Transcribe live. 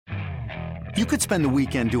You could spend the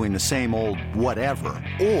weekend doing the same old whatever,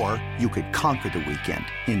 or you could conquer the weekend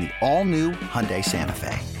in the all-new Hyundai Santa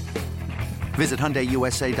Fe. Visit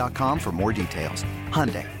HyundaiUSA.com for more details.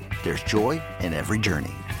 Hyundai, there's joy in every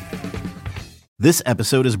journey. This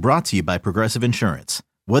episode is brought to you by Progressive Insurance.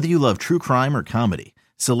 Whether you love true crime or comedy,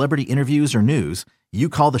 celebrity interviews or news, you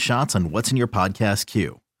call the shots on what's in your podcast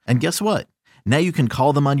queue. And guess what? Now you can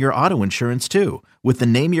call them on your auto insurance too with the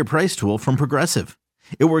Name Your Price tool from Progressive.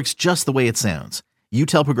 It works just the way it sounds. You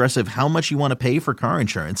tell Progressive how much you want to pay for car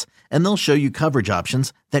insurance, and they'll show you coverage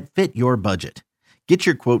options that fit your budget. Get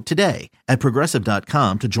your quote today at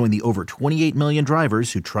Progressive.com to join the over 28 million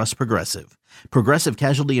drivers who trust Progressive. Progressive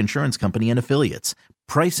Casualty Insurance Company and Affiliates.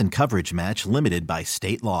 Price and coverage match limited by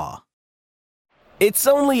state law. It's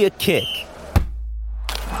only a kick,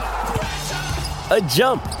 a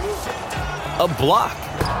jump, a block.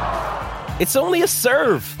 It's only a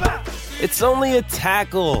serve. It's only a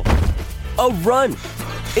tackle, a run.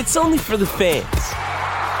 It's only for the fans.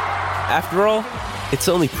 After all, it's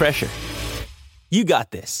only pressure. You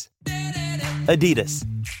got this. Adidas.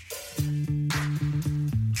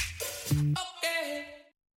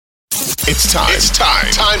 It's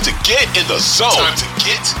time to get in the zone. Time to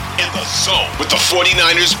get in the zone with the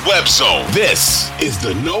 49ers Web Zone. This is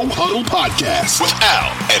the No Huddle Podcast with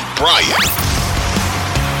Al and Brian.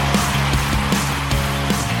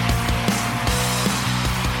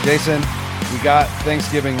 Jason, we got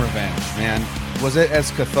Thanksgiving revenge, man. Was it as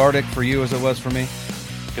cathartic for you as it was for me?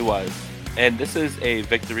 It was. And this is a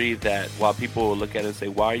victory that while people will look at it and say,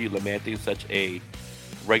 why are you lamenting such a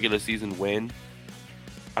regular season win?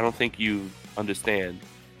 I don't think you understand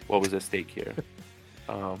what was at stake here.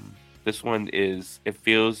 This one it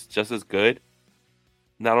feels just as good,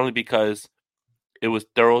 not only because it was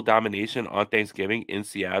thorough domination on Thanksgiving in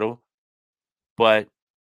Seattle, but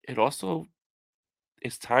it also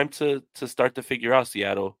it's time to start to figure out,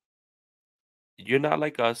 Seattle, you're not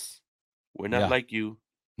like us. We're not like you.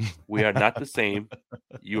 We are not the same.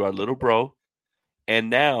 You are little bro. And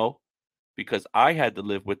now, because I had to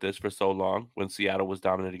live with this for so long when Seattle was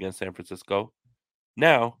dominant against San Francisco,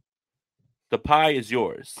 now the pie is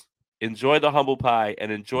yours. Enjoy the humble pie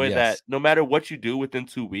and enjoy that no matter what you do within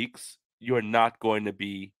 2 weeks, you're not going to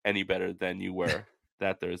be any better than you were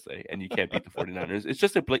that Thursday. And you can't beat the 49ers. It's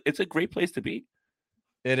just it's a great place to be.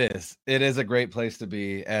 It is. It is a great place to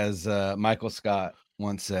be. As Michael Scott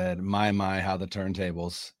once said, my, how the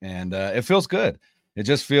turntables. And it feels good. It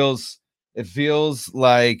just feels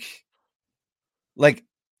like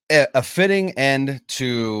a fitting end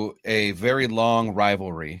to a very long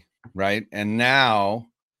rivalry, right? And now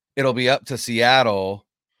it'll be up to Seattle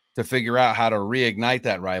to figure out how to reignite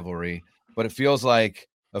that rivalry. But it feels like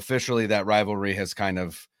officially that rivalry has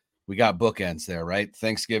we got bookends there, right?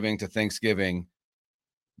 Thanksgiving to Thanksgiving.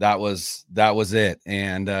 That was it.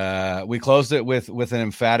 And we closed it with an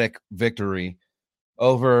emphatic victory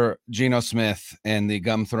over Geno Smith and the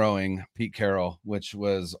gum throwing Pete Carroll, which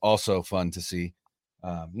was also fun to see.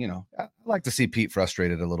 I like to see Pete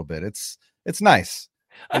frustrated a little bit. It's nice.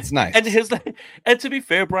 It's nice. And to be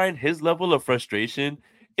fair, Brian, his level of frustration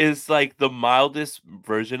is like the mildest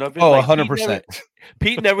version of it. Oh, like 100%.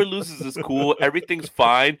 Pete never loses his cool. Everything's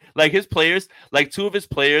fine. Like his players, like two of his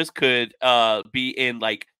players could be in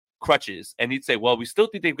like crutches, and he'd say, well, we still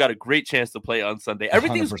think they've got a great chance to play on Sunday.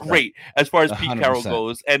 Everything's 100%. great as far as Pete 100%. Carroll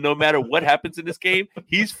goes, and no matter what happens in this game,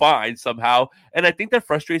 he's fine somehow. And I think that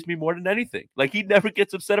frustrates me more than anything. Like he never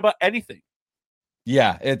gets upset about anything.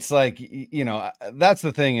 Yeah, it's like, that's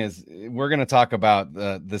the thing is we're going to talk about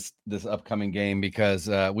this upcoming game because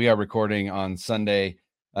we are recording on Sunday,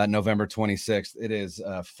 November 26th. It is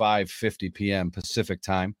 5:50 p.m. Pacific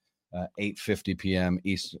time, 8:50 p.m.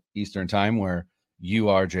 Eastern time, where you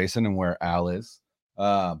are, Jason, and where Al is.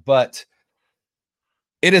 But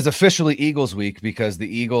it is officially Eagles week because the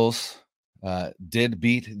Eagles did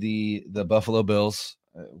beat the Buffalo Bills.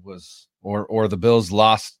 Or the Bills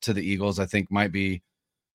lost to the Eagles, I think might be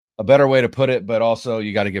a better way to put it, but also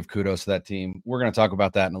you got to give kudos to that team. We're going to talk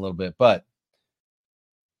about that in a little bit, but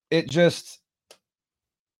you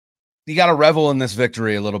got to revel in this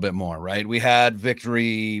victory a little bit more, right? We had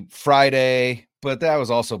victory Friday, but that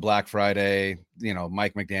was also Black Friday.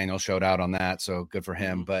 Mike McDaniel showed out on that, so good for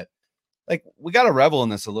him. But like, we got to revel in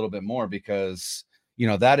this a little bit more because,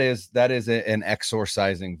 that is an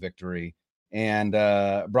exorcising victory. And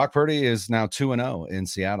Brock Purdy is now 2-0 in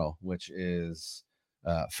Seattle, which is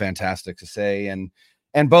fantastic to say. And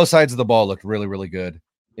both sides of the ball looked really, really good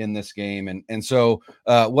in this game. And so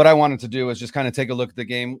what I wanted to do is just kind of take a look at the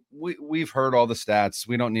game. We've heard all the stats.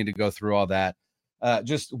 We don't need to go through all that.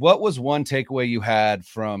 Just what was one takeaway you had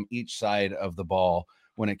from each side of the ball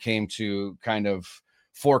when it came to kind of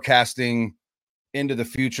forecasting into the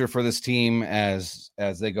future for this team as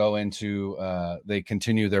they go into they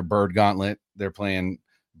continue their bird gauntlet. They're playing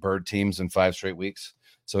bird teams in 5 straight weeks,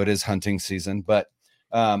 so it is hunting season. But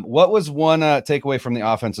what was one takeaway from the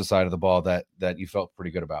offensive side of the ball that you felt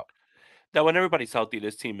pretty good about? That when everybody's healthy,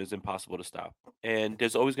 this team is impossible to stop. And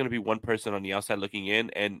there's always going to be one person on the outside looking in.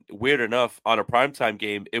 And weird enough, on a primetime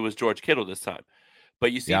game, it was George Kittle this time.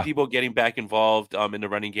 But you see Debo getting back involved in the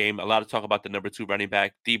running game. A lot of talk about the number 2 running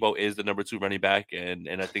back. Debo is the number 2 running back, and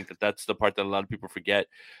I think that's the part that a lot of people forget.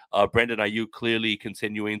 Brandon Ayuk clearly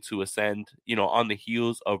continuing to ascend, on the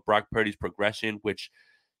heels of Brock Purdy's progression, which,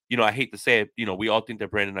 I hate to say it, we all think that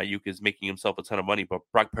Brandon Ayuk is making himself a ton of money, but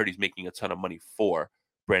Brock Purdy's making a ton of money for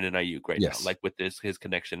Brandon Ayuk right now, like with his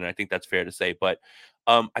connection, and I think that's fair to say. But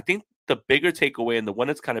I think the bigger takeaway and the one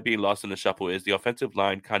that's kind of being lost in the shuffle is the offensive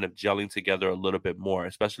line kind of gelling together a little bit more,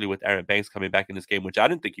 especially with Aaron Banks coming back in this game, which I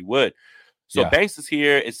didn't think he would. So Banks is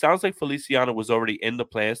here. It sounds like Feliciano was already in the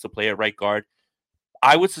plans to play at right guard.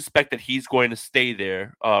 I would suspect that he's going to stay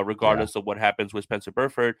there regardless of what happens with Spencer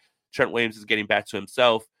Burford. Trent Williams is getting back to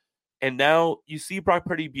himself. And now you see Brock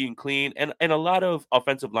Purdy being clean, and a lot of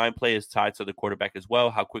offensive line play is tied to the quarterback as well,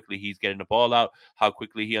 how quickly he's getting the ball out, how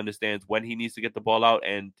quickly he understands when he needs to get the ball out,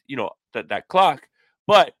 and, that clock.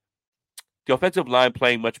 But the offensive line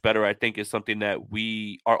playing much better, I think, is something that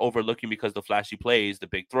we are overlooking because the flashy plays, the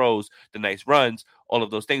big throws, the nice runs, all of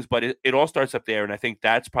those things. But it all starts up there, and I think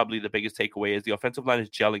that's probably the biggest takeaway is the offensive line is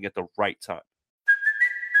gelling at the right time.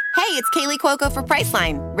 Hey, it's Kaylee Cuoco for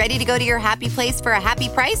Priceline. Ready to go to your happy place for a happy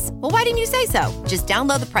price? Well, why didn't you say so? Just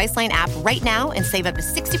download the Priceline app right now and save up to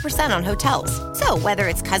 60% on hotels. So whether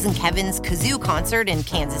it's Cousin Kevin's Kazoo Concert in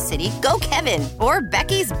Kansas City, go Kevin, or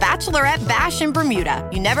Becky's Bachelorette Bash in Bermuda,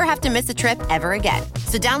 you never have to miss a trip ever again.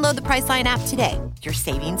 So download the Priceline app today. Your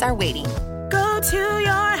savings are waiting. Go to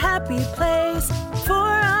your happy place for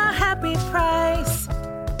a happy price.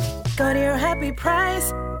 Go to your happy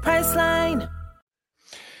price, Priceline.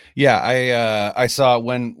 Yeah, I saw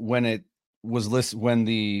when it was listed, when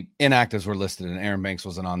the inactives were listed and Aaron Banks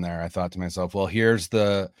wasn't on there, I thought to myself, well, here's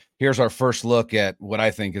our first look at what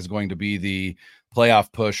I think is going to be the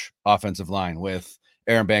playoff push offensive line with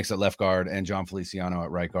Aaron Banks at left guard and John Feliciano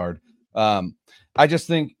at right guard. I just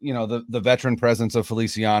think, the veteran presence of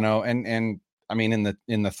Feliciano and I mean,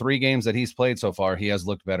 in the 3 games that he's played so far, he has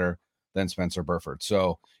looked better than Spencer Burford.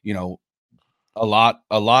 So, a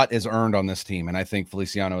lot is earned on this team, and I think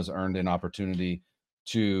Feliciano has earned an opportunity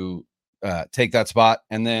to take that spot.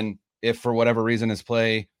 And then, if for whatever reason his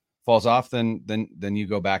play falls off, then you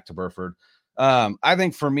go back to Burford. I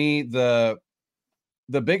think for me, the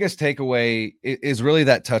biggest takeaway is really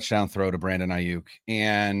that touchdown throw to Brandon Ayuk,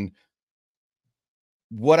 and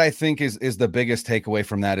what I think is the biggest takeaway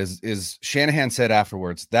from that is Shanahan said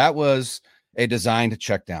afterwards that was a designed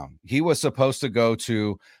check down. He was supposed to go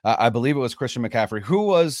to, I believe it was Christian McCaffrey, who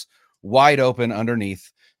was wide open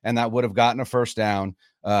underneath, and that would have gotten a first down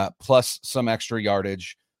plus some extra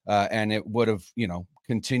yardage, and it would have,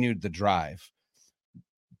 continued the drive.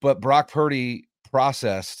 But Brock Purdy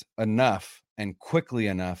processed enough and quickly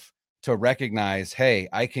enough to recognize, hey,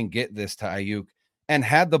 I can get this to Ayuk, and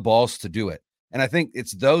had the balls to do it. And I think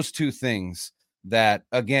it's those 2 things that,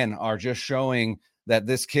 again, are just showing that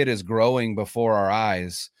this kid is growing before our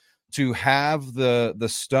eyes. To have the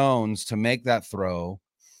stones to make that throw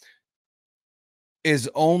is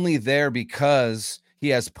only there because he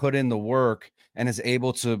has put in the work and is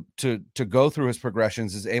able to go through his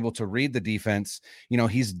progressions, is able to read the defense.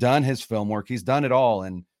 He's done his film work. He's done it all.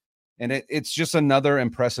 And it's just another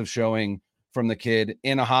impressive showing from the kid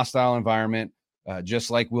in a hostile environment,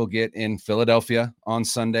 just like we'll get in Philadelphia on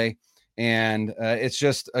Sunday. And it's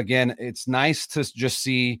just, again, it's nice to just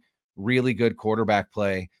see really good quarterback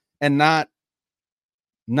play and not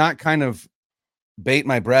kind of bait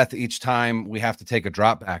my breath each time we have to take a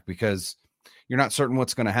drop back because you're not certain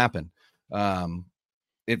what's going to happen.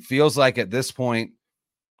 It feels like at this point,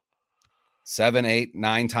 7, 8,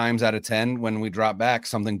 9 times out of 10, when we drop back,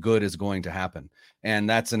 something good is going to happen. And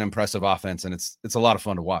that's an impressive offense. And it's a lot of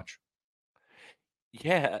fun to watch.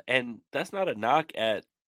 Yeah. And that's not a knock at,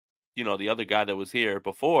 the other guy that was here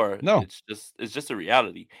before. No, it's just a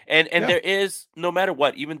reality. And there is, no matter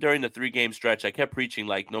what, even during the 3-game stretch, I kept preaching,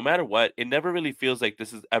 like, no matter what, it never really feels like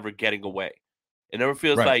this is ever getting away. It never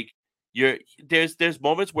feels like there's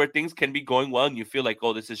moments where things can be going well and you feel like,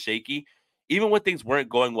 oh, this is shaky. Even when things weren't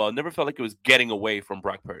going well, it never felt like it was getting away from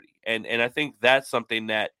Brock Purdy. And I think that's something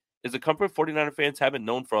that is a comfort 49er fans haven't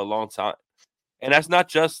known for a long time. And that's not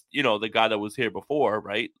just, the guy that was here before,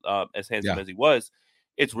 right? As handsome as he was.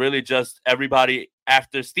 It's really just everybody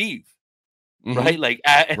after Steve. right? Like,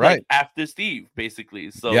 Right. like after Steve,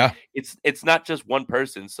 basically. So Yeah. it's not just one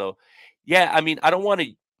person. So yeah, I mean, I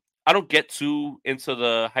don't get too into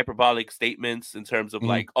the hyperbolic statements in terms of Mhm.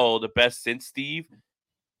 like, oh, the best since Steve.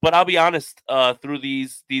 But I'll be honest, through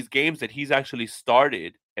these games that he's actually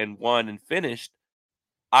started and won and finished,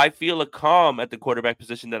 I feel a calm at the quarterback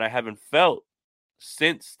position that I haven't felt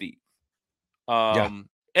since Steve. Yeah.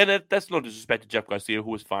 And that's no disrespect to Jeff Garcia, who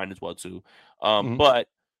was fine as well too. Mhm. But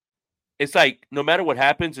it's like no matter what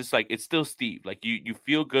happens, it's like it's still Steve. Like you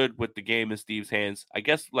feel good with the game in Steve's hands. I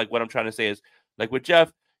guess like what I'm trying to say is like with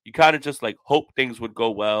Jeff, you kind of just like hope things would go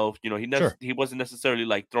well. You know, Sure. he wasn't necessarily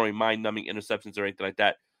like throwing mind-numbing interceptions or anything like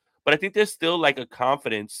that. But I think there's still like a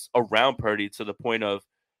confidence around Purdy to the point of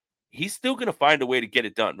he's still going to find a way to get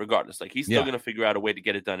it done regardless. Like he's still Yeah. going to figure out a way to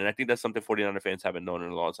get it done. And I think that's something 49er fans haven't known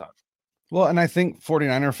in a long time. Well, and I think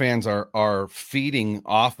 49er fans are feeding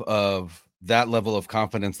off of that level of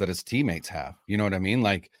confidence that his teammates have. You know what I mean?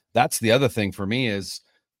 Like that's the other thing for me is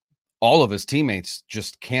all of his teammates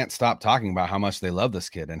just can't stop talking about how much they love this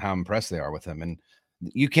kid and how impressed they are with him. And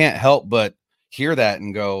you can't help but hear that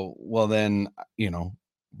and go, well, then, you know,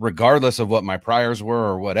 regardless of what my priors were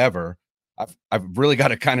or whatever, I've really got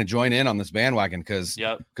to kind of join in on this bandwagon because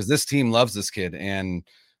this team loves this kid. And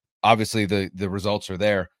obviously the results are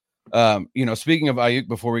there. You know, speaking of Ayuk,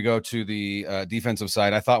 before we go to the defensive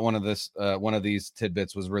side, I thought one of these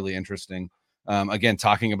tidbits was really interesting. Again,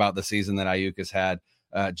 talking about the season that Ayuk has had,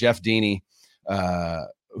 Jeff Deeney,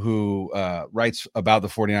 who writes about the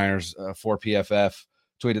 49ers for PFF,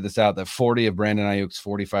 tweeted this out that 40 of Brandon Ayuk's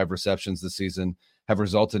 45 receptions this season have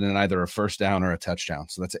resulted in either a first down or a touchdown.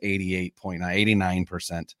 So that's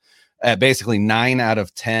 89%. Basically 9 out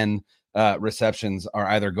of 10 receptions are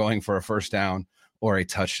either going for a first down or a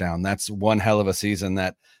touchdown. That's one hell of a season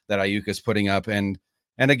that Ayuk is putting up. And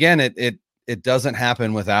again, it doesn't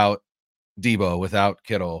happen without Debo, without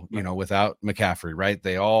Kittle, you know, without McCaffrey, right?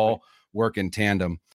 They all work in tandem.